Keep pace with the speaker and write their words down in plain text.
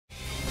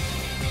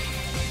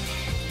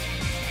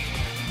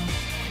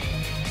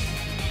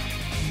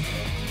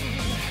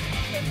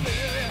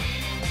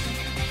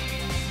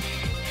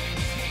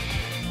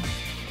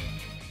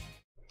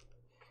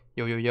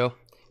Yo,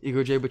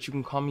 Ego J, but you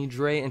can call me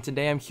Dre, and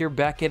today I'm here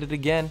back at it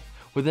again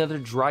with another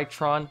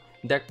Drytron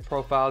deck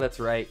profile. That's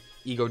right,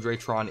 Ego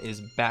Drytron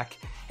is back,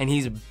 and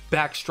he's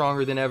back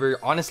stronger than ever.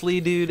 Honestly,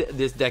 dude,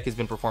 this deck has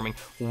been performing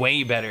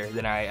way better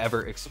than I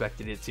ever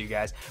expected it to,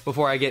 guys.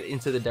 Before I get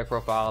into the deck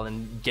profile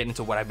and get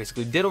into what I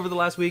basically did over the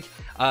last week,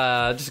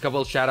 just a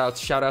couple of shout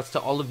outs to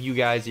all of you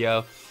guys.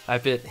 Yo,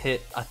 I've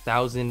hit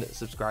 1,000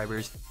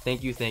 subscribers.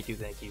 Thank you from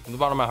the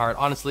bottom of my heart.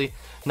 Honestly,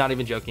 not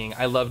even joking,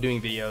 I love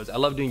doing videos. I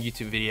love doing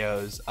YouTube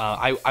videos.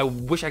 I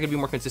wish I could be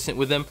more consistent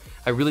with them.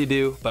 I really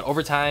do, but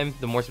over time,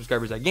 the more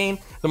subscribers I gain,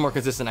 the more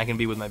consistent I can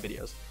be with my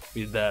videos.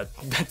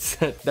 That's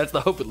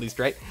the hope, at least,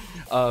 right?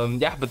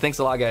 Yeah, but thanks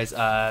a lot, guys.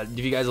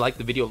 If you guys like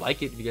the video,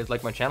 like it. If you guys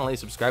like my channel, hey,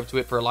 subscribe to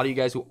it. For a lot of you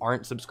guys who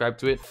aren't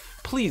subscribed to it,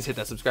 please hit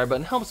that subscribe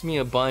button. It helps me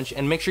a bunch.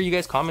 And make sure you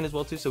guys comment as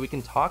well too, so we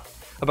can talk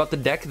about the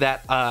deck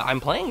that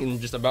I'm playing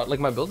and just about like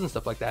my builds and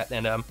stuff like that.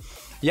 And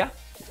yeah,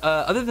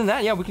 other than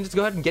that, yeah, we can just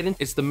go ahead and get in.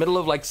 It's the middle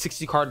of like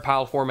 60 card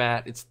pile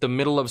format. It's the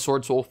middle of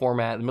Sword Soul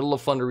format, the middle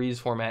of Flunderies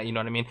format, you know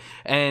what I mean?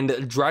 And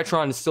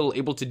Drytron is still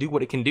able to do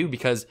what it can do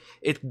because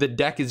the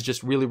deck is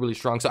just really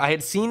strong. So I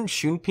had seen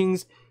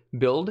Shunping's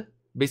build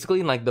basically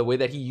in like the way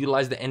that he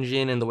utilized the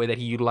engine and the way that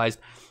he utilized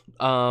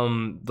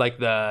like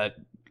the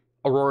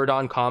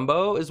Auroradon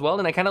combo as well,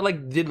 and I kind of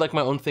like did like my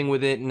own thing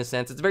with it in a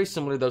sense. It's very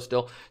similar though,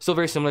 still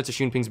very similar to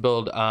Shunping's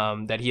build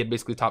that he had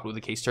basically topped with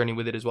the case turning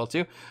with it as well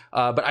too.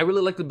 But I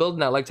really liked the build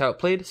and I liked how it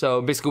played.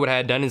 So basically what I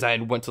had done is I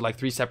had went to like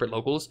 3 separate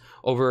locals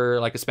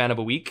over like a span of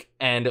a week,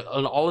 and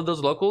on all of those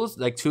locals,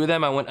 like 2 of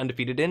them I went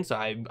undefeated in, so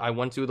I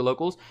won 2 of the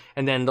locals,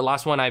 and then the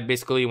last one I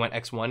basically went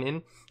X1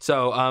 in.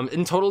 So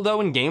in total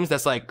though, in games,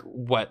 that's like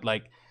what,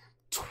 like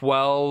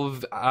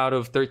 12 out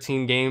of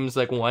 13 games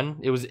like won.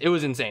 It was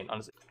insane,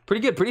 honestly.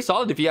 Pretty good, pretty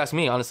solid if you ask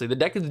me, honestly. The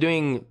deck is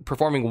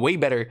performing way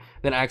better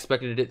than I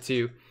expected it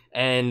to.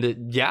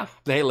 And yeah,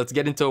 hey, let's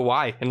get into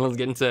why, and let's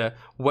get into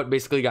what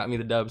basically got me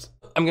the dubs.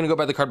 I'm gonna go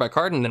by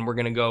card, and then we're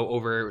gonna go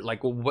over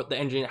like what the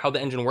engine, how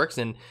the engine works,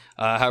 and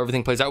how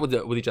everything plays out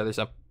with each other.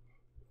 So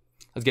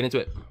let's get into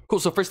it. Cool,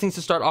 so first things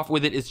to start off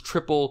with it is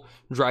triple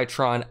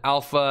Drytron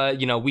Alpha.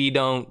 You know, we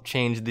don't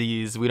change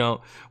these.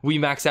 We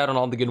max out on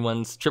all the good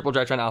ones. Triple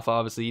Drytron Alpha,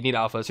 obviously, you need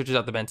Alpha. Switches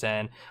out the Ben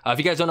 10. If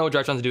you guys don't know what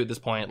Drytrons do at this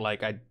point,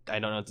 like, I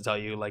don't know what to tell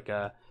you. Like,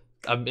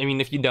 I mean,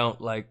 if you don't,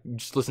 like,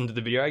 just listen to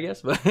the video, I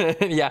guess. But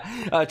yeah,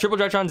 triple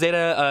Drytron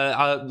Zeta,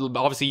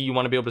 obviously you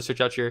want to be able to search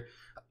out your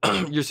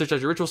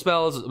your ritual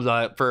spells,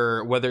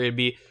 for whether it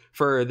be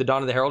for the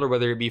Dawn of the Herald or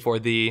whether it be for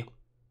the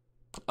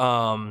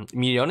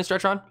Meteonis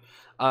Drytron.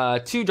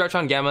 2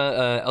 Drytron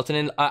Gamma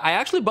Eltonin. I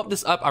actually bumped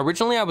this up.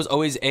 Originally, I was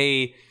always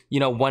a, you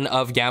know, 1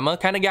 of Gamma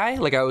kind of guy.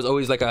 Like I was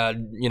always like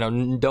a, you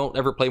know, don't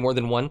ever play more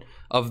than 1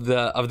 of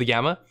the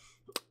Gamma.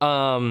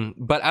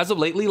 But as of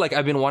lately, like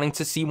I've been wanting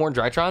to see more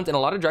Drytrons, and a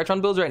lot of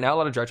Drytron builds right now, a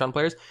lot of Drytron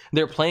players,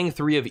 they're playing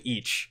 3 of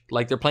each.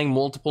 Like they're playing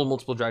multiple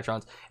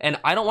Drytrons, and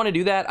I don't want to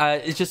do that.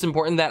 It's just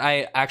important that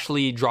I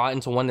actually draw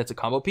into one that's a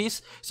combo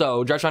piece.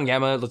 So Drytron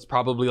Gamma, that's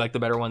probably like the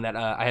better one that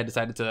I had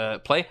decided to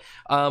play.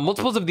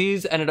 Multiples of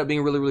these ended up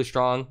being really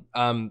strong.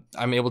 I'm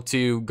able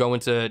to go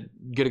into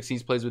good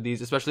Xyz plays with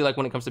these, especially like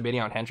when it comes to baiting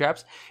out hand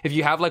traps. If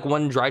you have like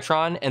 1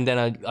 Drytron and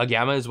then a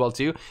Gamma as well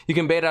too, you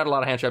can bait out a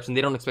lot of hand traps, and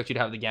they don't expect you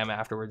to have the Gamma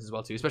afterwards as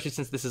well too, especially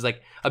since this is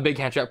like a big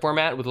hand trap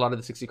format with a lot of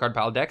the 60 card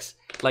pile decks.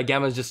 Like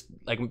Gamma is just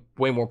like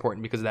way more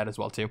important because of that as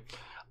well too.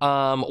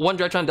 1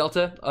 Drytron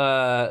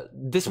Delta.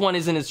 This one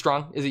isn't as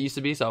strong as it used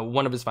to be, so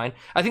 1 of is fine.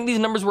 I think these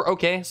numbers were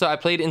okay. So I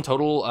played in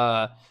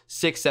total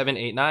 6, 7,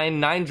 8,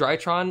 9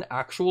 Drytron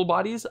actual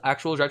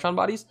Drytron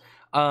bodies.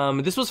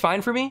 This was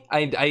fine for me.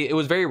 It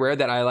was very rare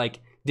that I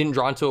like didn't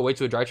draw into a way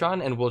to a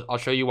Drytron, and I'll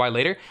show you why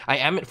later. I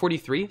am at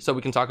 43, so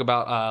we can talk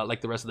about like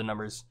the rest of the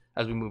numbers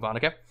as we move on.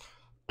 Okay.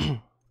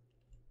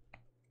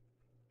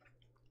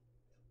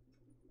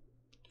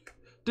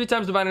 3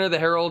 times Diviner of the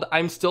Herald.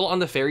 I'm still on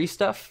the fairy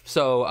stuff.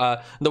 So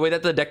the way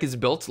that the deck is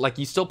built, like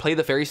you still play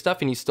the fairy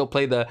stuff and you still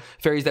play the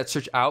fairies that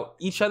search out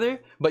each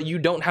other, but you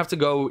don't have to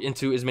go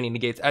into as many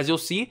negates. As you'll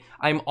see,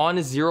 I'm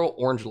on 0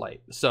 orange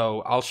light. So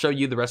I'll show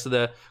you the rest of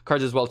the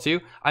cards as well too.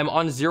 I'm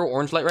on 0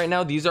 orange light right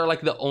now. These are like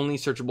the only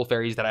searchable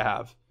fairies that I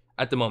have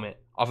at the moment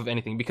off of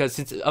anything, because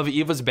since of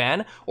Eva's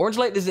ban, orange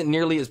light isn't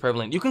nearly as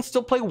prevalent. You can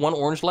still play 1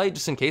 orange light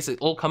just in case.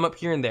 It'll come up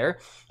here and there,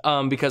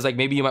 because like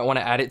maybe you might want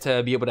to add it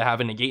to be able to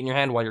have a negate in your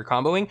hand while you're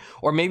comboing,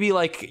 or maybe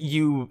like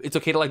it's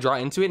okay to like draw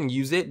into it and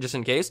use it just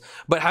in case.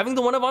 But having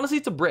the 1 of, honestly,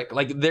 it's a brick.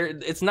 Like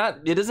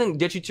it doesn't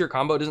get you to your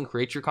combo, it doesn't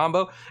create your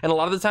combo. And a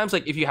lot of the times,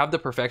 like if you have the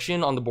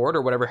perfection on the board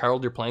or whatever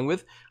herald you're playing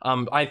with,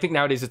 I think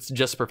nowadays it's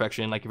just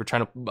perfection. Like if you're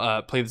trying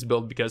to play this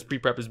build because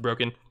pre-prep is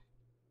broken.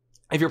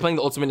 If you're playing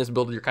the ultimateness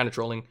build, you're kind of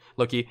trolling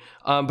Loki.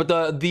 But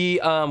the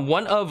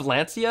 1 of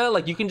Lancia,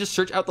 like you can just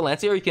search out the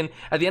Lancia, or you can,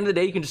 at the end of the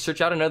day, you can just search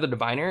out another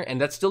Diviner,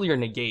 and that's still your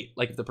negate,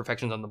 like if the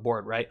perfection's on the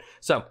board, right?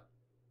 So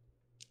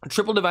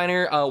triple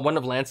Diviner, 1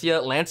 of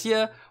Lancia.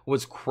 Lancia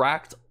was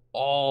cracked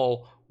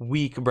all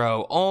weak,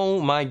 bro.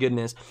 Oh my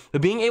goodness.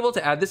 But being able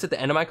to add this at the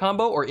end of my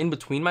combo or in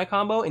between my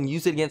combo and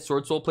use it against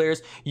Sword Soul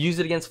players, use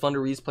it against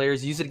Flunderees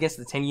players, use it against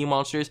the 10U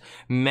monsters,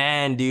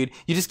 man, dude,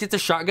 you just get to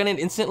shotgun it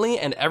instantly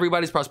and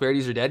everybody's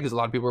prosperities are dead because a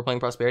lot of people are playing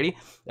prosperity.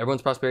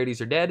 Everyone's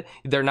prosperities are dead.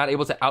 They're not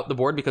able to out the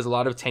board because a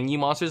lot of 10U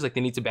monsters, like,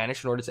 they need to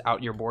banish in order to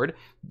out your board.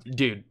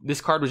 Dude,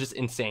 this card was just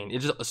insane. It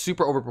just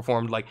super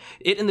overperformed. Like,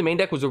 it in the main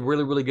deck was a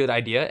really, really good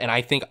idea, and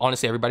I think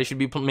honestly everybody should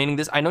be maining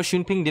this. I know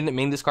Shunping didn't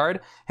main this card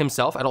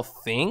himself. I don't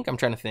think. I'm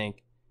trying to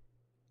think.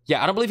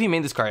 Yeah, I don't believe he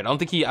main this card. I don't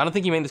think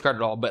he main this card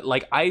at all. But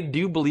like, I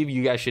do believe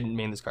you guys should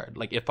main this card,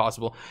 like, if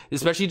possible,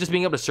 especially just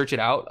being able to search it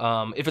out.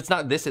 If it's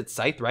not this, it's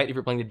Scythe, right? If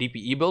you're playing the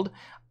DPE build,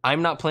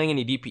 I'm not playing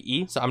any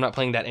DPE, so I'm not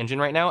playing that engine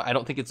right now. I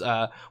don't think it's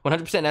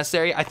 100%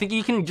 necessary. I think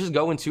you can just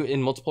go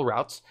in multiple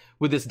routes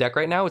with this deck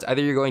right now. It's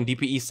either you're going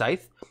DPE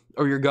Scythe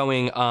or you're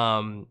going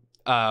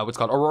what's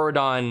called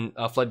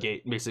Auroradon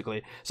Floodgate,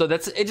 basically. So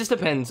it just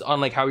depends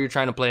on like how you're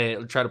try to play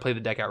the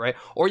deck out, right?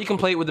 Or you can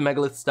play it with the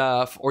Megalith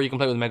stuff, or you can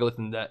play with Megalith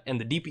and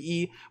the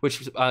DPE,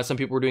 which some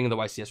people were doing in the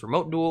YCS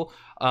remote duel.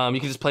 You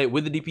can just play it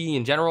with the DPE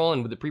in general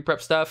and with the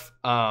pre-prep stuff.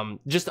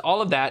 Just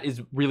all of that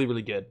is really,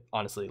 really good,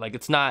 honestly. Like,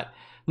 it's not,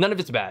 none of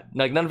it's bad.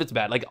 Like, none of it's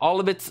bad. Like, all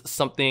of it's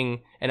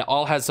something, and it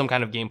all has some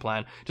kind of game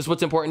plan. Just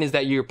what's important is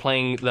that you're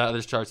playing the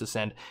other cards to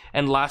send.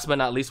 And last but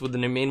not least, with the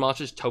main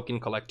monsters, Token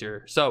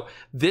Collector. So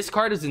this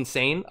card is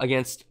insane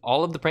against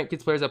all of the Prank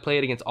Kids players I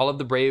played, against all of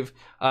the Brave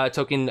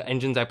token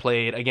engines I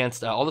played,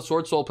 against all the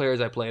Sword Soul players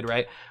I played,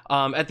 right?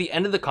 At the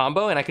end of the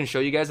combo, and I can show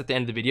you guys at the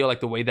end of the video, like,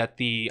 the way that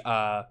the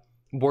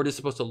board is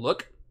supposed to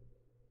look.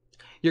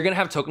 You're going to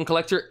have Token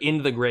Collector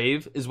in the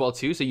grave as well,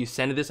 too. So you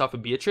send this off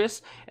of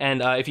Beatrice.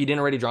 And if you didn't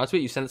already draw to it,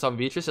 you send this off of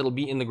Beatrice. It'll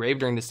be in the grave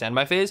during the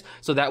standby phase.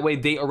 So that way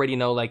they already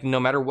know, like, no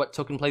matter what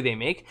token play they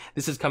make,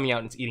 this is coming out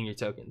and it's eating your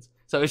tokens.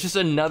 So it's just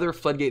another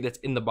floodgate that's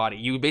in the body.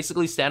 You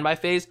basically standby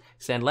phase,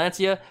 send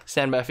Lancia,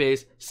 standby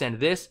phase, send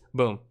this,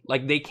 boom.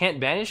 Like, they can't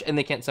banish and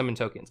they can't summon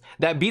tokens.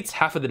 That beats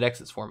half of the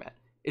Dex's format.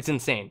 It's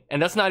insane.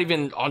 And that's not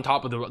even on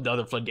top of the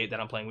other floodgate that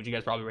I'm playing, which you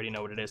guys probably already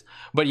know what it is.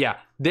 But yeah,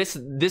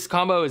 this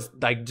combo is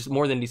like just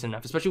more than decent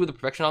enough, especially with the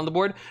perfection on the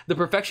board. The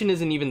perfection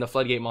isn't even the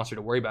floodgate monster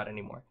to worry about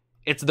anymore.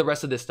 It's the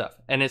rest of this stuff.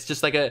 And it's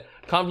just like a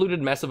convoluted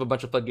mess of a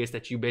bunch of floodgates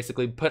that you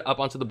basically put up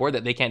onto the board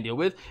that they can't deal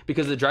with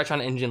because the Drytron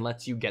engine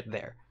lets you get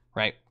there,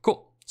 right?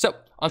 Cool. So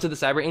onto the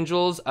Cyber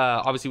Angels.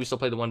 Obviously we still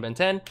play the one Ben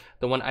 10,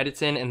 the one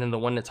Iditsin, and then the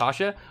one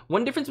Natasha.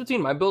 One difference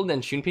between my build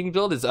and Shunping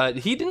build is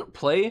he didn't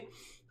play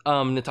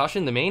Natasha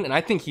in the main, and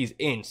I think he's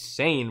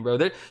insane, bro.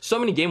 There's so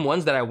many game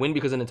ones that I win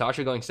because of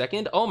Natasha going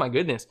second. Oh my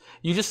goodness.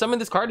 You just summon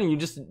this card and you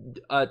just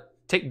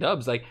take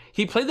dubs. Like,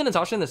 he played the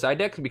Natasha in the side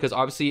deck because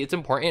obviously it's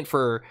important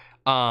for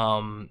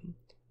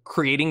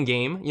creating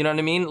game, you know what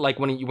I mean? Like,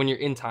 when you're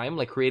in time,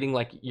 like creating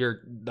like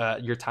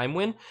your time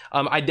win.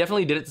 I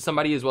definitely did it to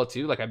somebody as well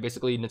too. Like, I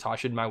basically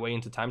Natasha'd my way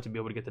into time to be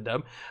able to get the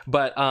dub,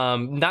 but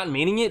not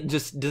maining it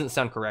just doesn't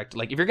sound correct.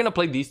 Like, if you're gonna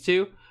play these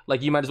two,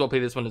 like, you might as well play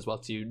this one as well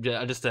too,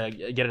 just to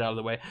get it out of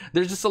the way.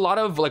 There's just a lot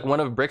of like one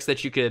of bricks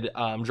that you could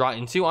draw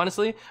into,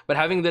 honestly, but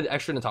having the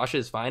extra Natasha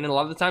is fine. And a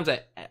lot of the times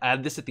I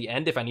add this at the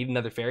end if I need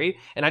another fairy,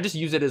 and I just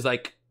use it as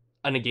like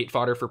a negate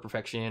fodder for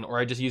perfection, or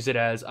I just use it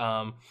as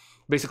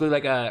basically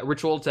like a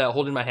ritual to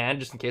hold in my hand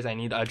just in case I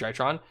need a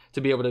Drytron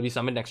to be able to be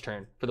summoned next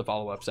turn for the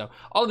follow-up. So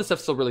all of this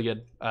stuff's still really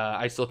good.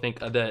 I still think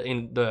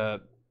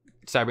the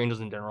Cyber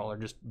Angels in general are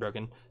just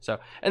broken. So,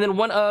 and then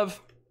one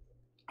of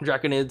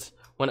Draconids,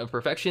 one of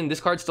Perfection. This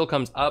card still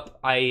comes up.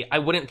 I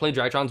wouldn't play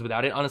Drytrons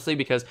without it, honestly,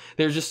 because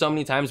there's just so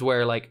many times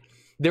where, like,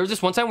 there was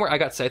just one time where I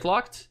got Scythe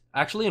locked,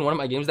 actually, in one of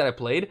my games that I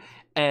played,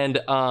 and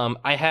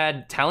I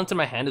had Talent in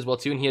my hand as well,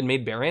 too, and he had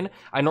made Baron.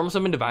 I normal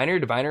summoned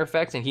Diviner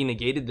effects, and he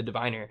negated the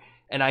Diviner.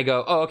 And I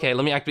go, oh, okay,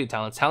 let me activate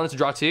Talents. Talents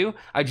draw 2.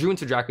 I drew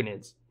into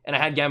Draconids, and I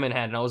had Gamma in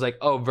hand, and I was like,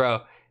 oh,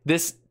 bro,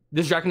 this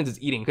Draconids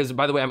is eating, because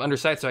by the way, I'm under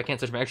Scythe, so I can't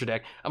touch my extra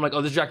deck. I'm like,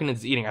 oh, this Draconids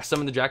is eating. I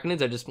summon the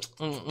Draconids, I just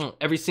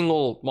every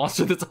single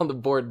monster that's on the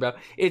board, bro.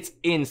 It's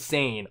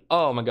insane.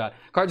 Oh my god.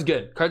 Card's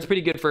good. Card's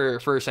pretty good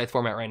for Scythe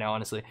format right now,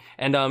 honestly.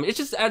 And it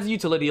just adds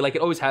utility, like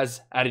it always has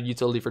added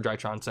utility for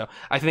Drytron, so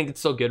I think it's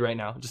so good right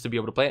now just to be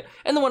able to play it.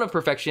 And the one of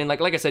Perfection,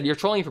 like I said, you're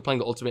trolling for playing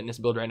the ultimate in this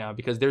build right now,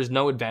 because there's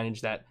no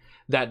advantage that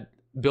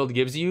build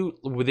gives you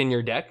within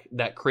your deck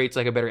that creates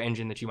like a better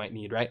engine that you might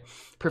need, right?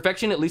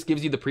 Perfection at least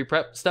gives you the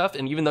pre-prep stuff,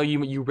 and even though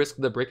you risk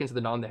the brick into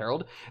the non the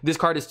herald, this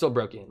card is still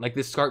broken. Like,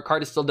 this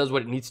card still does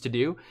what it needs to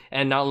do.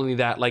 And not only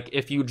that, like,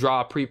 if you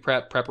draw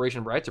pre-prep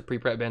preparation rights or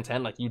pre-prep Ben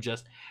 10, like, you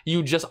just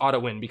auto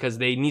win, because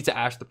they need to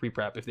ash the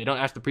pre-prep. If they don't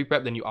ash the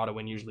pre-prep, then you auto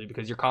win usually,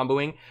 because you're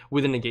comboing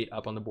with a negate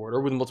up on the board,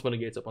 or with multiple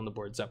negates up on the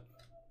board. So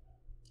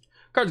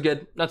card's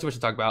good, not too much to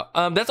talk about.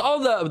 That's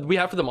all we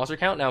have for the monster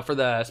count. Now for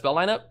the spell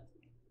lineup: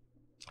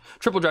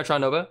 triple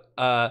Drytron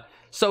Nova.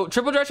 So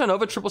triple Drytron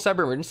Nova, triple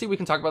Cyber Emergency. We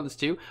can talk about this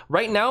too.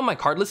 Right now, my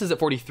card list is at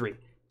 43.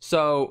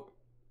 So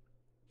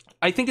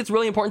I think it's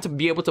really important to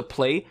be able to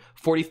play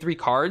 43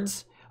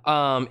 cards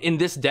in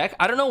this deck.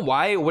 I don't know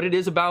what it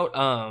is about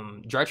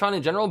Drytron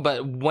in general,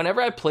 but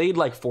whenever I played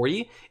like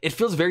 40, it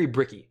feels very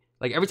bricky.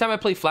 Like every time I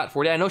play flat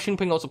 40, I know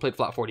Shinping also played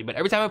flat 40, but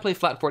every time I play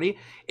flat 40,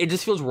 it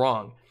just feels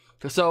wrong.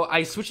 So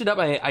I switched it up.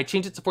 I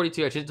changed it to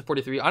 42. I changed it to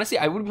 43. Honestly,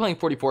 I would be playing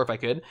 44 if I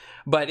could,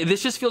 but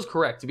this just feels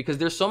correct because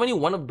there's so many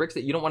one of bricks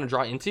that you don't want to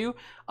draw into.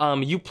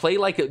 You play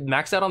like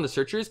max out on the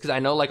searchers because I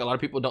know like a lot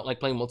of people don't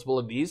like playing multiple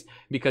of these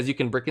because you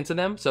can brick into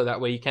them. So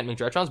that way you can't make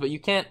Drytrons, but you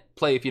can't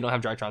play if you don't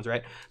have Drytrons,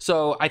 right?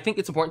 So I think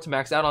it's important to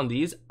max out on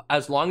these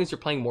as long as you're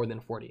playing more than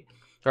 40.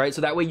 All right,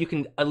 so that way you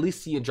can at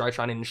least see a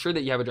Drytron and ensure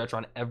that you have a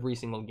Drytron every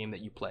single game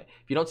that you play.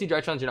 If you don't see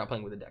Drytrons, you're not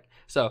playing with the deck.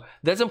 So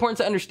that's important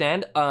to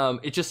understand.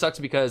 It just sucks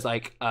because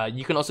like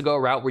you can also go a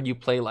route where you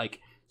play like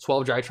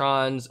 12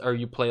 Drytrons or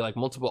you play like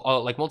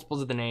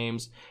multiples of the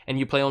names and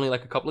you play only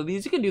like a couple of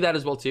these. You can do that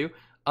as well too.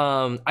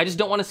 I just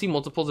don't want to see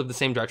multiples of the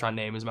same Drytron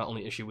name is my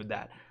only issue with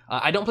that.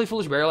 I don't play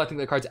Foolish Burial. I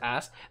think the card's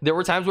ass. There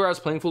were times where I was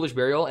playing Foolish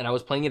Burial and I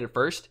was playing it at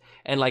first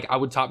and like I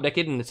would top deck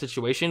it in a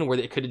situation where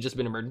it could have just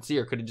been Emergency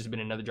or could have just been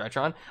another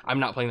Drytron.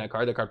 I'm not playing that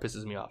card. That card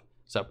pisses me off.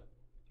 So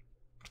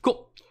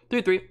cool.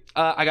 3-3.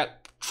 I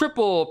got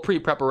triple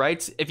pre-prepper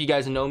rights. If you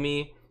guys know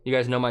me, you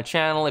guys know my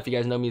channel. If you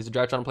guys know me as a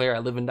Drytron player, I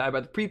live and die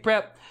by the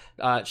pre-prep.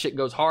 Shit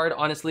goes hard.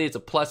 Honestly, it's a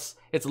plus.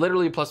 It's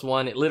literally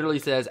 +1. It literally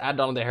says add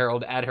Dawn of the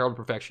Herald, add Herald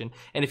Perfection.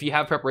 And if you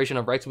have preparation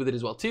of rights with it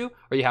as well too,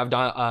 or you have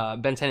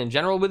Ben 10 in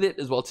general with it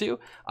as well too,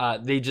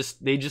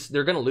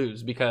 they're gonna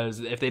lose because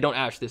if they don't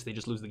ash this, they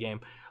just lose the game.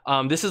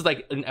 This is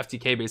like an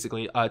FTK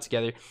basically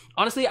together.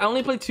 Honestly, I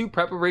only played 2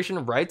 preparation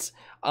of rights.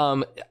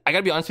 I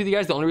gotta be honest with you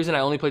guys. The only reason I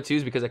only played 2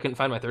 is because I couldn't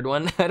find my third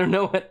one. I don't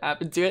know what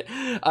happened to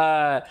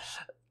it.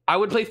 I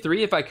would play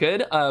 3 if I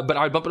could, but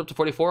I would bump it up to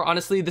 44.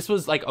 Honestly, this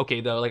was like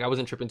okay though. Like I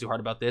wasn't tripping too hard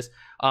about this.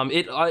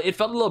 It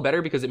felt a little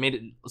better because it made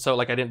it so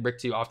like I didn't brick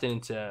too often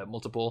into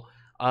multiple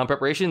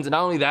preparations. And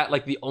not only that,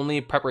 like the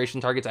only preparation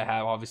targets I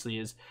have obviously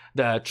is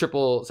the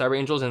triple Cyber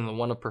Angels and the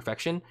one of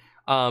Perfection.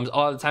 A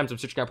lot of the times I'm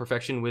searching out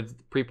Perfection with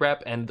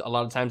pre-prep, and a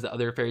lot of times the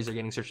other fairies are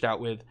getting searched out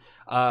with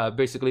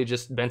basically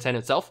just Ben 10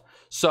 itself.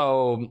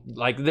 So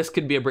like this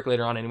could be a brick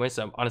later on anyway.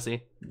 So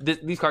honestly,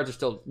 these cards are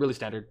still really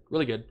standard,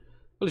 really good,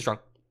 really strong.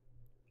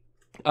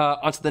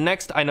 On to the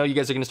next. I know you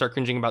guys are going to start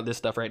cringing about this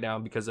stuff right now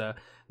because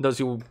those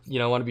who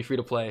want to be free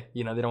to play,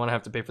 they don't want to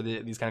have to pay for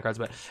these kind of cards,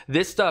 but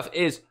this stuff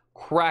is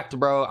cracked,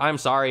 bro. I'm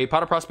sorry.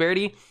 Pot of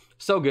Prosperity,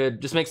 so good.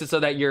 Just makes it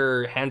so that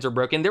your hands are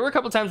broken. There were a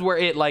couple times where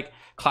it like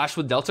clashed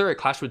with Delta, or it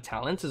clashed with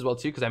Talents as well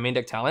too, because I main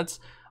deck Talents.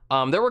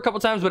 There were a couple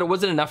times, but it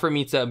wasn't enough for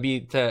me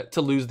to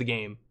lose the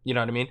game. You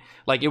know what I mean?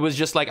 Like it was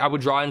just like I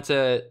would draw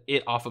into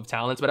it off of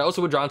Talents, but I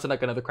also would draw into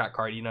like another crack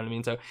card. You know what I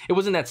mean? So it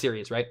wasn't that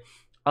serious, right?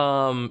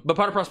 But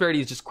Pot of Prosperity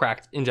is just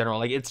cracked in general.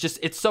 Like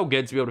it's so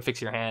good to be able to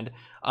fix your hand.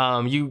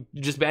 You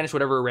just banish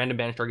whatever random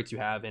banish targets you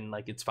have and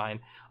like it's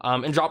fine.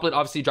 And Droplet,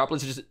 obviously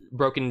Droplet's just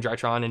broken in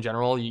Drytron in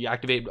general. You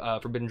activate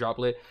Forbidden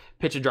Droplet,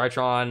 pitch a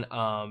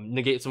Drytron,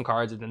 negate some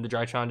cards, and then the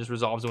Drytron just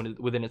resolves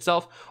within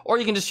itself. Or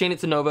you can just chain it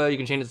to Nova, you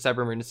can chain it to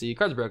Cyber Emergency.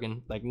 Card's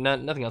broken. Like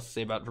nothing else to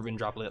say about Forbidden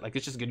Droplet. Like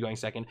it's just good going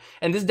second.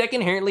 And this deck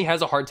inherently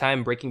has a hard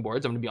time breaking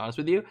boards, I'm gonna be honest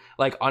with you.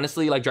 Like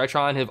honestly, like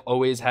Drytron have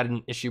always had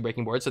an issue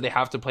breaking boards, so they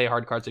have to play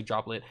hard cards like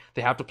Droplet.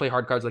 They have to play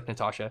hard cards like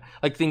Natasha,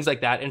 like things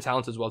like that, and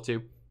Talents as well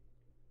too,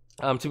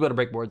 to be able to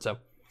break boards. So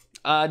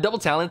double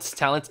Talents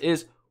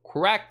is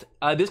cracked.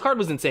 This card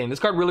was insane. This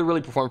card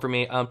really performed for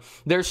me.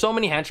 There's so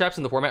many hand traps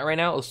in the format right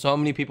now, so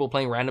many people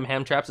playing random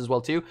hand traps as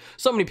well too,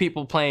 so many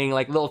people playing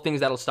like little things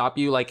that'll stop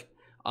you, like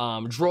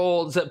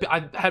Droll.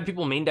 I've had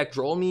people main deck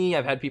Droll me.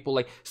 I've had people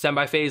like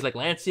semi-phase like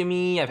Lancia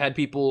me. I've had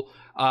people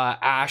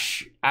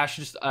Ash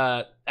just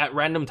at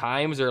random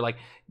times, or like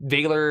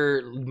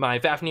Valor my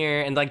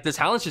Fafnir, and like the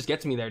Talents just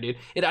gets me there, dude.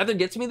 It either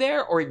gets me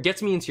there or it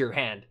gets me into your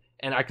hand,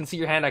 and I can see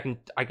your hand.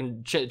 I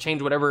can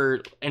change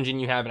whatever engine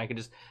you have, and I can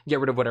just get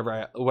rid of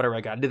whatever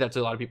I got. I did that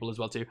to a lot of people as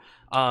well too.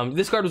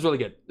 This card was really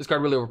good. This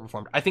card really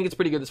overperformed. I think it's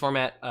pretty good, this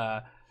format.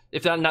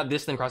 If not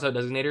this, then Crossout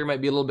Designator might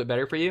be a little bit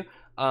better for you.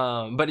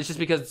 But it's just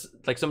because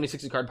like so many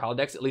 60 card pile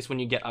decks, at least when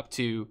you get up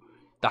to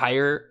the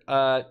higher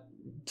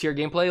tier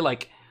gameplay,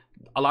 like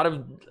a lot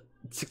of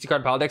 60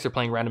 card pile decks are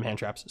playing random hand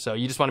traps. So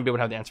you just want to be able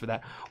to have the answer for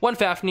that. One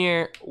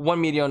Fafnir,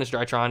 one Meteonus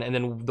Drytron, and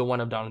then the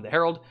one of Dawn of the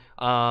Herald.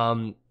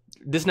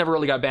 This never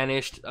really got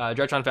banished.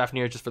 Drytron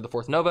Fafnir just for the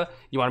 4th Nova.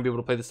 You want to be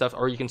able to play this stuff,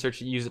 or you can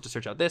use it to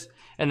search out this,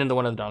 and then the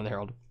one of the Dawn of the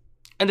Herald.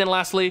 And then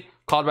lastly,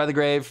 Called by the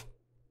Grave,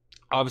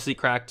 obviously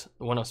cracked,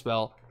 the 1-0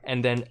 spell,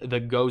 and then the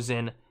Goes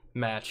In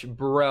match.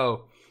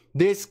 Bro,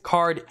 this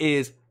card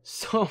is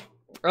so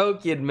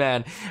broken,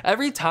 man.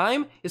 Every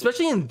time,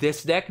 especially in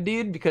this deck,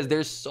 dude, because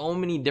there's so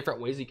many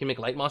different ways you can make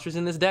light monsters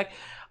in this deck.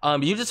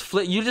 You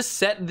just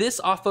set this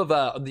off of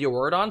the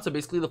Auroradon. So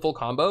basically the full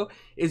combo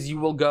is you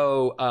will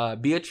go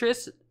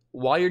Beatrice.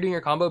 While you're doing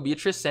your combo,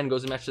 Beatrice send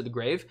Goes In match to the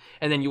grave,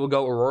 and then you will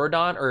go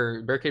Auroradon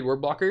or Barricade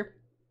Word Blocker.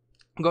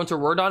 Go into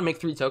Auroradon, make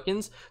 3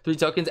 tokens. 3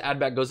 tokens, add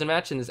back Goes In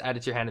match, and just add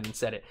it to your hand and then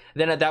set it.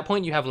 Then at that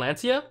point you have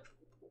Lancia.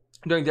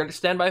 During their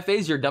standby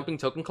phase, you're dumping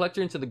Token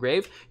Collector into the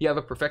grave. You have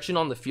a Perfection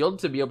on the field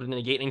to be able to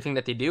negate anything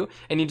that they do,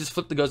 and you just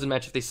flip the Goes In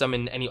match if they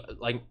summon any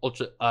like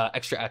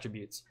extra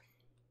attributes.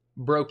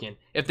 Broken.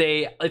 If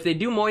they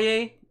do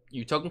Moye,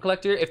 you Token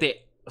Collector. If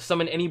they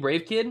summon any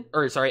Brave kid,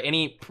 or sorry,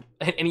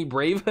 any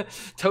Brave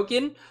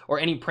token or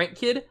any prank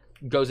kid,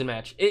 goes in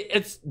match.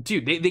 It's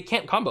dude, they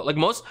can't combo. Like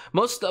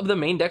most of the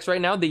main decks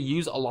right now, they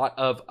use a lot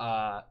of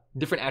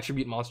different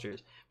attribute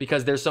monsters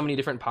because there's so many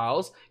different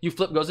piles. You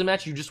flip goes in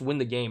match, you just win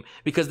the game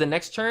because the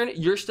next turn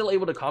you're still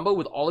able to combo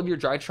with all of your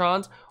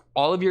Drytrons,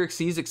 all of your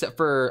Xyz except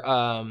for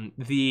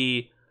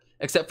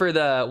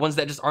the ones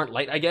that just aren't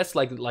light, I guess,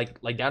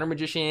 like Downer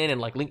Magician and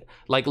like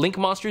Link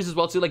monsters as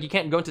well too. Like you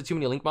can't go into too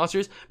many Link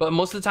monsters, but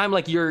most of the time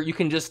like you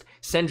can just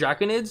send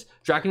Draconids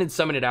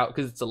summon it out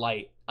because it's a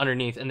light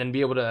underneath, and then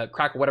be able to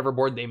crack whatever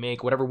board they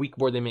make, whatever weak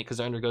board they make, because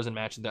they're under goes in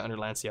match, they're under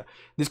Lancia.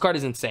 This card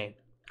is insane.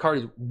 Card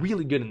is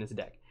really good in this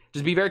deck.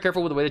 Just be very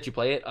careful with the way that you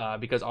play it,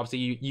 because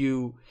obviously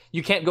you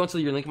can't go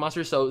into your Link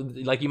monsters, so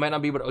like you might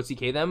not be able to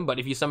OTK them, but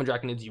if you summon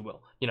Draconids, you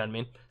will. You know what I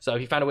mean? So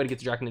if you find a way to get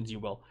to Draconids, you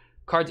will.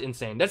 Card's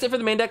insane. That's it for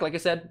the main deck. Like I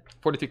said,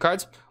 43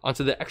 cards.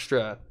 Onto the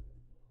extra.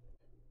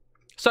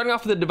 Starting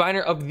off with the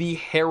Diviner of the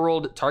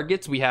Herald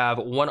targets, we have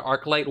 1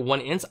 Arclight,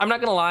 1 Ints. I'm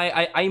not gonna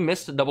lie, I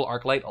missed double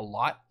Arclight a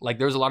lot. Like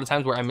there was a lot of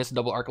times where I missed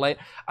double Arclight.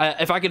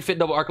 If I could fit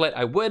double Arclight,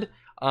 I would.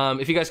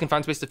 If you guys can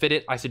find space to fit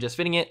it, I suggest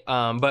fitting it.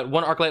 But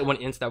 1 Arclight, 1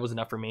 Ints, that was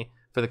enough for me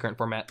for the current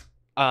format.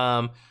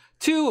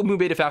 2 Moon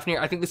Beta Fafnir.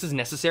 I think this is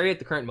necessary at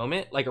the current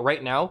moment. Like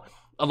right now,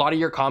 a lot of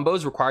your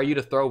combos require you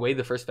to throw away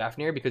the first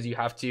Fafnir because you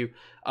have to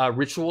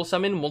ritual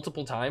summon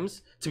multiple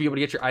times to be able to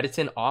get your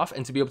Idatin off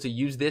and to be able to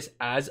use this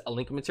as a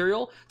link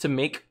material to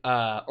make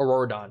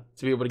Aurora Dawn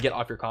to be able to get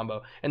off your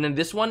combo. And then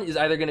this one is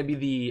either going to be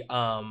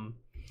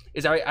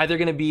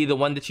the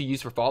one that you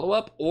use for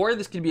follow-up, or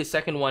this could be a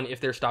second one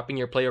if they're stopping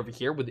your play over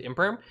here with the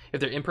Imperm.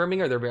 If they're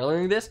Imperming or they're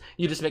Veiling this,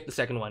 you just make the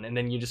second one, and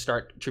then you just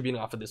start tributing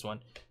off of this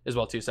one as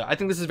well too. So I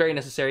think this is very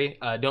necessary.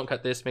 Don't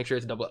cut this. Make sure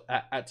it's double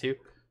at 2.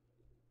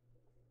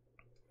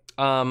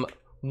 1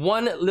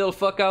 Lil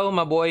Fucko,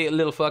 my boy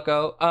Lil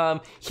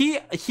Fucko. He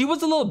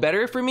was a little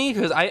better for me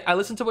because I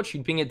listened to what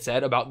Shunping had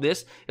said about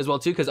this as well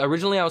too, because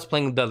originally I was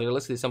playing the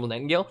Lyrlist, the Assembled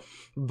Nightingale,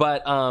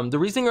 but the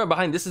reason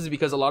behind this is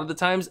because a lot of the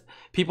times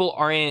people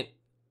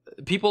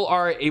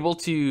are able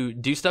to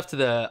do stuff to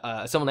the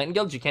Assembled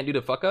Nightingale that you can't do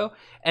to Fucko,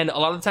 and a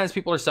lot of the times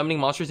people are summoning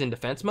monsters in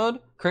defense mode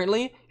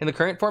currently in the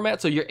current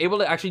format, so you're able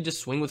to actually just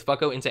swing with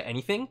Fucko into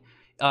anything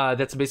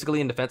that's basically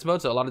in defense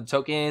mode. So a lot of the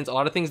tokens, a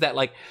lot of things that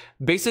like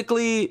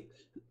basically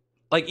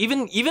like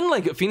even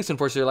like Phoenix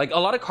Enforcer, like a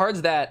lot of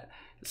cards that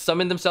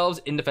summon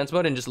themselves in defense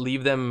mode and just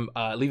leave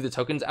the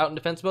tokens out in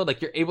defense mode,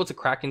 like you're able to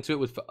crack into it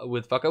with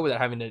Fucko without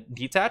having to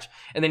detach,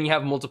 and then you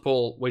have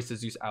multiple ways to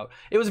Zeus out.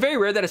 It was very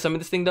rare that I summoned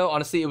this thing though.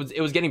 Honestly,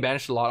 it was getting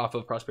banished a lot off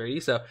of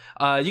Prosperity, so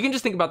you can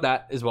just think about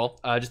that as well.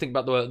 Just think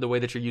about the way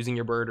that you're using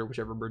your bird or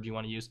whichever bird you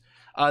want to use.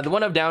 The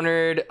one of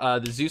Downerd,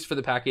 the Zeus for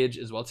the package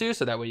as well too,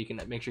 so that way you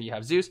can make sure you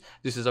have Zeus.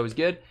 Zeus is always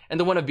good. And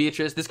the one of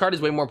Beatrice, this card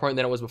is way more important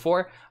than it was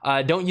before.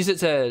 Don't use it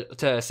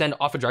to send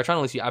off a Drytron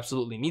unless you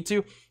absolutely need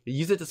to.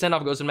 Use it to send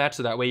off a Ghost in Match,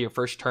 so that way your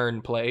first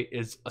turn play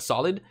is a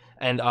solid,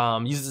 and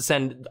use it to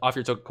send off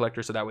your token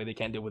collector, so that way they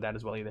can't deal with that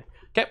as well either.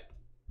 Okay.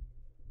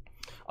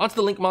 Onto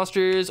the Link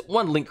monsters.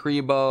 1 Link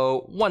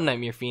Kuriboh, 1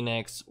 Nightmare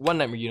Phoenix, 1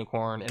 Nightmare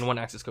Unicorn, and 1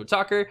 Access Code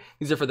Talker.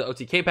 These are for the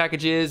OTK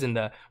packages and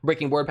the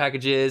Breaking Board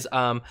packages.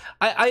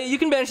 You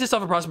can banish this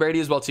off of Prosperity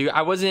as well too.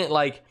 I wasn't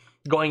like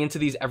going into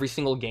these every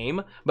single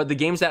game, but the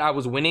games that I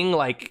was winning,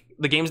 like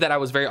the games that I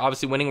was very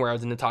obviously winning where I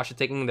was in Natasha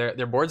taking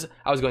their boards,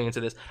 I was going into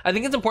this. I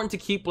think it's important to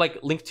keep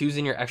like Link 2s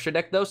in your extra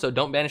deck though, so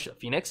don't banish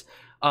Phoenix.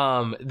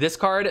 This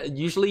card,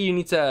 usually you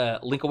need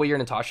to link away your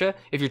Natasha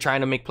if you're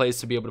trying to make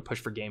plays to be able to push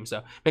for game,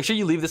 so make sure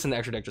you leave this in the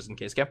extra deck just in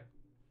case. Okay,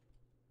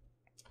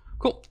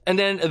 cool. And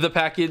then the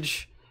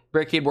package,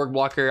 Barricade, Borg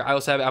Blocker. I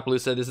also have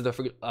Appaloosa. This is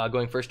the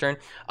going first turn.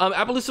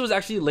 Appaloosa was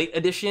actually late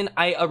edition.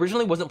 I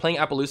originally wasn't playing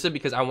Appaloosa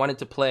because I wanted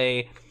to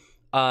play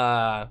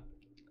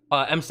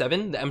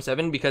M7, the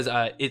M7, because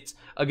it's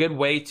a good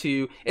way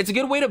to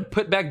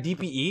put back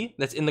DPE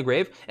that's in the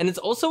grave, and it's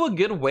also a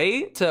good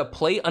way to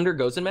play under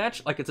Goes in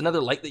Match. Like it's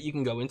another light that you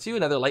can go into,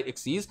 another light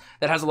Xyz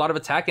that has a lot of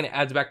attack and it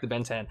adds back the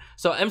Ben 10.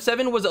 So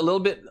M7 was a little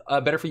bit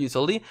better for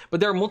utility, but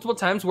there are multiple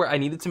times where I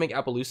needed to make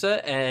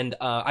Appaloosa and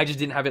I just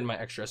didn't have it in my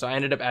extra, so I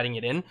ended up adding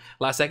it in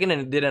last second,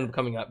 and it did end up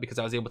coming up because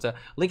I was able to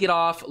link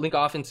off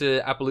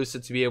into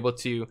Appaloosa to be able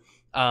to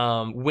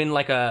win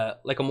like a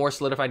more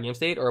solidified game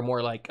state or a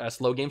more like a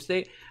slow game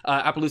state.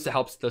 Appaloosa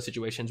helps those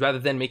situations rather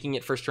than making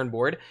it first turn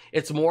board.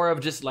 It's more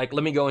of just like,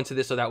 let me go into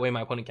this so that way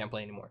my opponent can't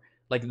play anymore,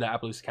 like the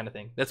Appaloosa kind of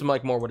thing. That's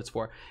like more what it's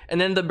for. And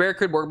then the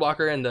Barricade, Borg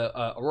Blocker, and the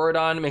Aurora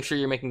Dawn, make sure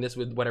you're making this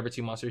with whatever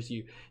 2 monsters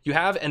you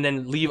have, and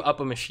then leave up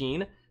a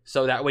machine,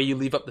 so that way you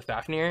leave up the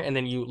Fafnir, and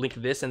then you link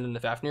this and then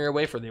the Fafnir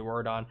away for the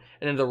Aurora Dawn,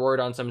 and then the Aurora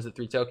Dawn summons the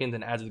 3 tokens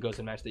and adds the Ghost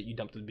in Match that you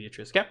dumped with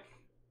Beatrice. Okay,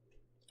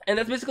 and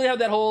that's basically how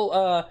that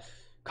whole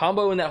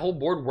combo and that whole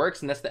board works,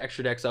 and that's the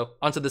extra deck. So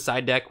onto the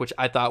side deck, which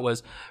I thought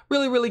was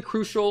really, really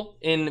crucial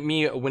in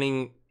me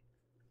winning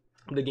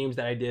the games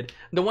that I did.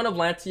 The one of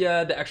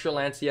Lancia, the extra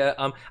Lancia.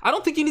 I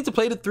don't think you need to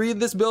play the 3 of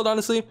this build,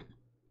 honestly.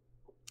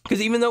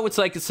 Because even though it's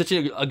like such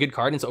a good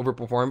card and it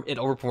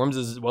overperforms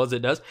as well as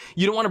it does,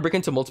 you don't want to break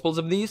into multiples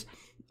of these,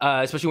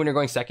 especially when you're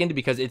going second,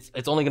 because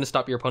it's only going to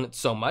stop your opponent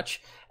so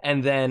much.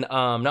 And then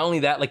not only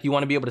that, like you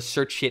want to be able to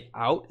search it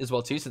out as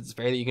well too, since it's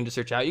fair that you can just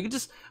search out. You can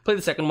just play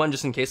the second one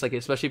just in case, like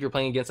especially if you're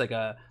playing against like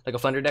a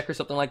Thunder deck or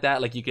something like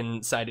that, like you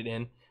can side it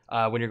in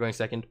when you're going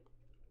second.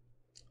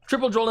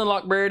 Triple Droll and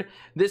Lockbird.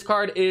 This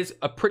card is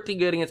a pretty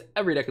good against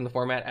every deck in the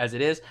format as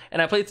it is. And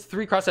I played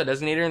 3 Crossout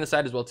Designator in the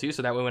side as well too,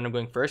 so that way when I'm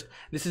going first,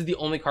 this is the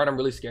only card I'm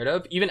really scared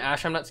of. Even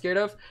Ash I'm not scared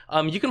of.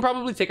 You can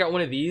probably take out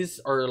one of these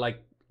or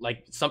like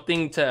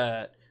something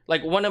to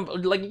like one of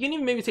like you can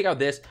even maybe take out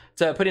this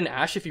to put in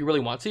Ash if you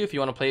really want to, if you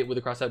want to play it with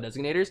the Crossout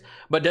Designators.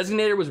 But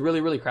Designator was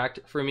really cracked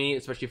for me,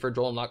 especially for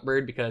Droll and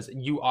Lockbird, because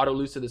you auto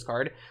lose to this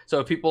card. So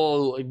if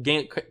people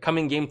come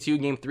in game 2,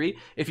 game 3,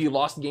 if you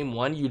lost game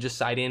 1, you just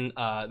side in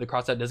the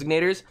Crossout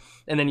Designators,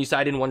 and then you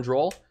side in 1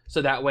 Droll.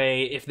 So that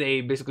way, if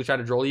they basically try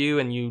to Droll you,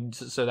 and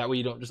so that way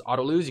you don't just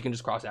auto lose, you can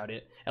just cross out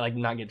it and like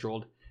not get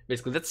Drolled.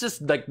 Basically, that's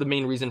just like the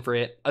main reason for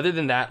it. Other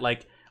than that,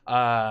 like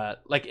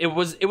it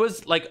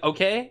was like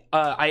okay.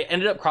 I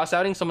ended up cross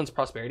outing someone's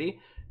Prosperity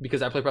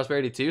because I play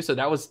Prosperity too, so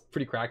that was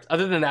pretty cracked.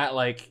 Other than that,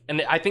 like,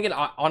 and I think it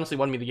honestly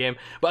won me the game,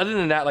 but other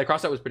than that, like,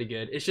 cross out was pretty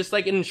good. It's just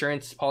like an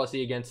insurance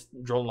policy against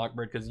Droll and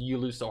Lockbird because you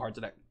lose so hard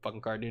to that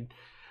fucking card, dude.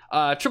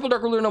 Triple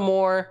Dark Ruler no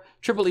more,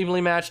 triple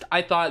evenly matched.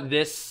 I thought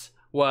this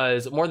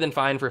was more than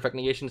fine for effect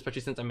negation,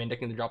 especially since I'm main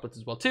decking the droplets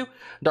as well too.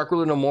 Dark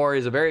Ruler no more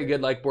is a very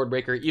good like board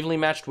breaker. Evenly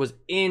matched was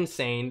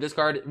insane. This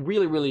card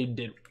really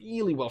did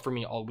really well for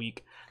me all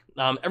week.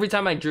 Every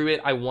time I drew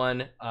it, I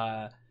won.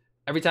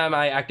 Every time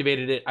I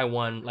activated it, I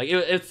won. Like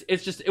it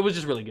was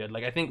just really good.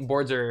 Like I think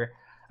boards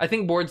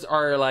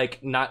are like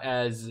not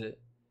as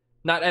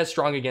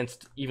strong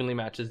against evenly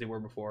matched as they were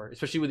before,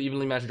 especially with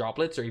evenly matched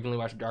droplets or evenly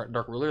matched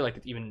dark ruler. Like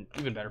it's even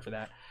better for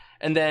that.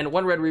 And then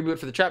 1 red reboot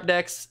for the trap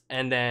decks,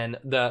 and then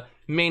the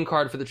main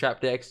card for the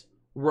trap decks,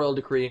 Royal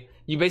Decree.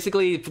 You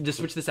basically just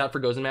switch this out for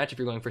Gozen Match if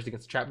you're going first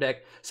against the trap deck.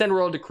 Send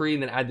Royal Decree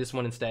and then add this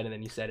one instead, and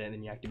then you set it and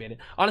then you activate it.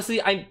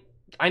 Honestly,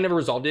 I never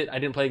resolved it. I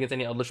didn't play against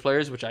any Eldritch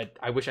players, which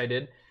I wish I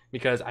did,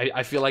 because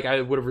I feel like I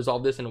would have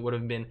resolved this and it would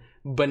have been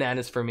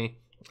bananas for me.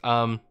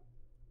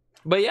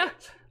 But yeah,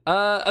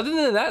 other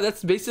than that,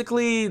 that's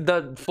basically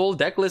the full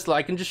deck list.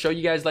 I can just show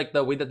you guys like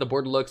the way that the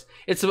board looks.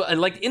 It's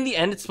like in the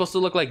end, it's supposed to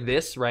look like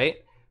this, right?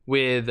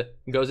 With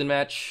Gozen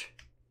Match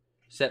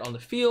set on the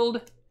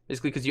field,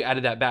 basically because you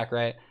added that back,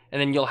 right?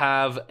 And then you'll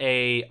have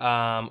a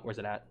where's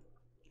it at?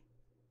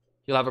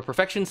 You'll have a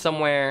Perfection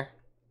somewhere.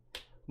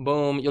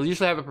 Boom. You'll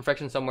usually have a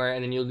Perfection somewhere,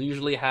 and then you'll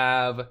usually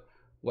have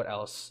what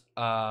else?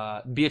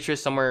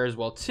 Beatrice somewhere as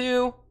well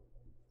too,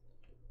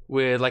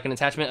 with like an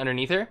attachment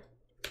underneath her.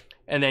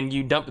 And then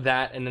you dump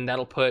that, and then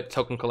that'll put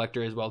Token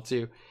Collector as well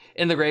too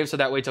in the grave, so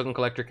that way Token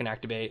Collector can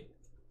activate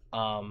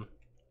on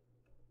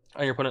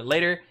your opponent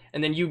later.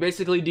 And then you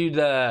basically do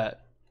the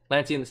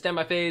Lancia in the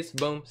standby phase.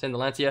 Boom, send the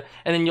Lancia,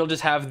 and then you'll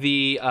just have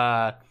the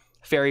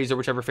fairies or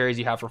whichever fairies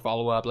you have for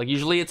follow-up. Like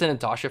usually it's a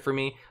Natasha for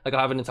me. Like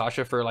I'll have a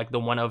Natasha for like the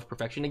one of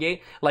Perfection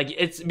negate. Like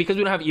it's because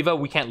we don't have Eva,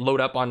 we can't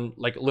load up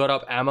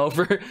ammo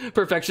for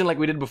Perfection like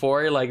we did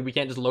before. Like we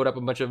can't just load up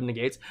a bunch of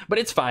negates, but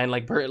it's fine.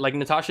 Like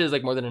Natasha is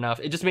like more than enough.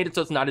 It just made it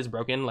so it's not as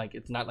broken. Like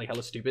it's not like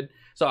hella stupid.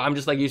 So I'm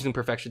just like using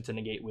Perfection to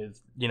negate with,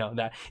 you know,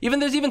 that.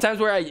 There's even times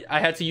where I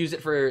had to use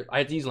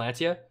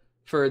Lancia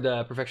for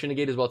the Perfection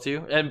negate as well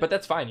too, but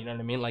that's fine, you know what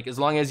I mean? Like as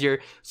long as you're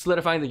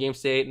solidifying the game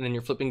state and then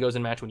you're flipping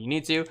Gozen Match when you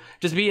need to.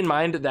 Just be in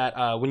mind that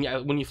when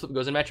you flip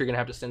Gozen Match, you're gonna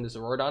have to send this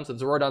Zoroarkon. So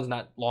the Zoroarkon's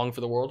not long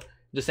for the world.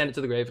 Just send it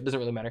to the grave. It doesn't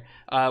really matter.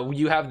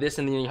 You have this,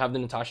 and then you have the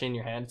Natasha in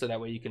your hand, so that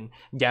way you can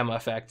gamma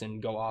effect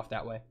and go off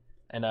that way,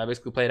 and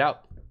basically play it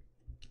out.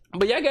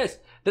 But yeah, guys,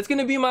 that's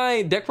gonna be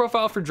my deck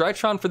profile for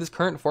Drytron for this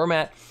current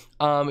format.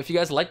 If you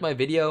guys like my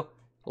video,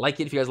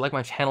 like it. If you guys like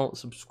my channel,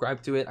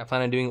 subscribe to it. I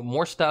plan on doing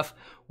more stuff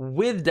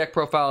with deck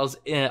profiles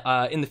in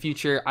the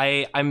future.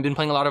 I've been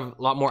playing a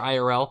lot more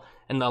IRL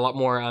and a lot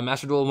more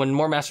Master Duel. When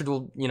more Master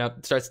Duel, you know,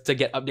 starts to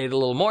get updated a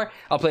little more,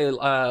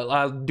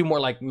 I'll do more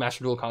like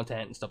Master Duel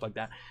content and stuff like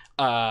that.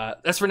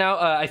 As for now,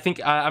 I think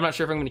I'm not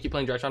sure if I'm gonna keep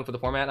playing Drytron for the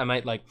format. I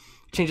might like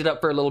change it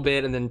up for a little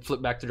bit and then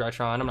flip back to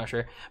Drytron. I'm not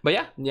sure, but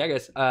yeah,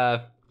 guys.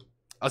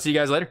 I'll see you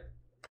guys later.